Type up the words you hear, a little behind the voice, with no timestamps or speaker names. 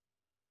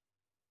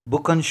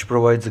Bookunch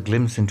provides a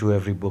glimpse into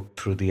every book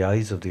through the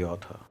eyes of the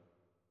author.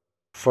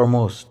 For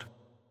most,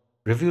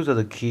 reviews are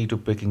the key to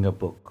picking a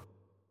book,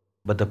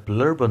 but the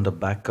blurb on the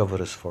back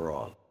cover is for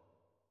all.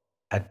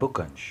 At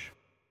Bookunch,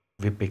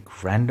 we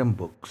pick random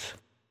books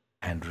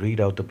and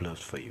read out the blurbs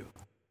for you.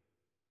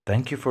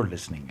 Thank you for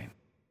listening in.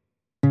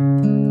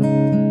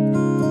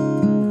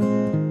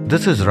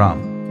 This is Ram,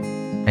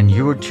 and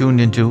you are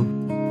tuned into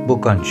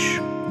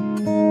Bookunch.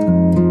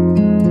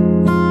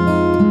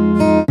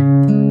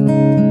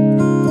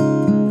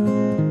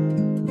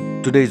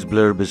 Today's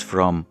blurb is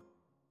from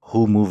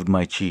Who Moved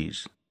My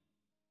Cheese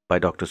by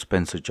Dr.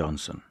 Spencer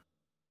Johnson.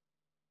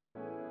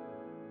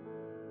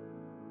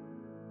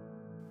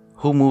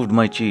 Who Moved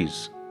My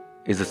Cheese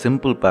is a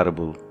simple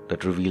parable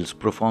that reveals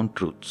profound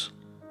truths.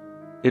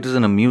 It is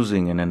an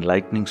amusing and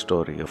enlightening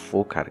story of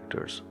four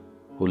characters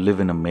who live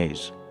in a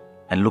maze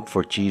and look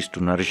for cheese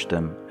to nourish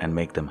them and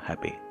make them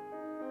happy.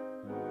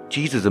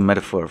 Cheese is a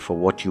metaphor for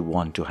what you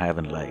want to have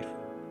in life,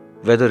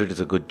 whether it is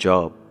a good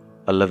job,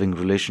 a loving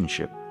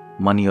relationship,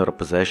 money or a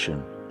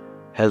possession,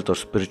 health or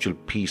spiritual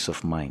peace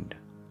of mind.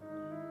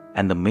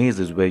 And the maze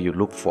is where you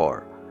look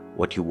for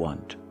what you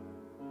want.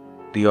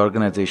 The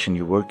organization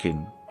you work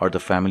in or the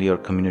family or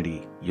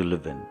community you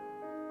live in.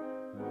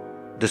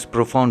 This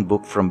profound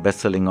book from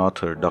best-selling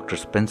author Dr.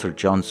 Spencer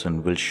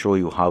Johnson will show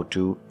you how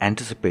to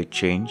anticipate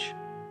change,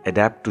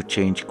 adapt to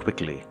change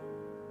quickly,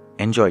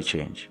 enjoy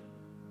change,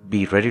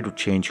 be ready to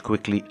change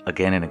quickly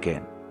again and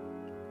again.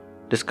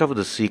 Discover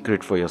the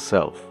secret for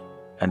yourself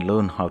and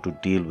learn how to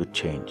deal with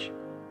change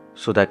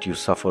so that you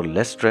suffer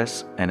less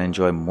stress and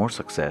enjoy more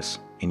success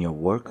in your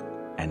work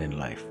and in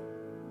life.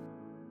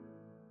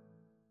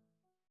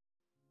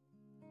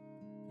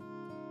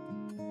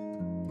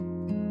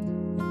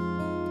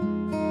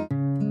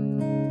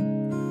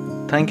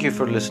 Thank you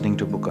for listening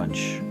to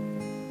Bookunch.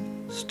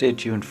 Stay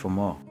tuned for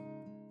more.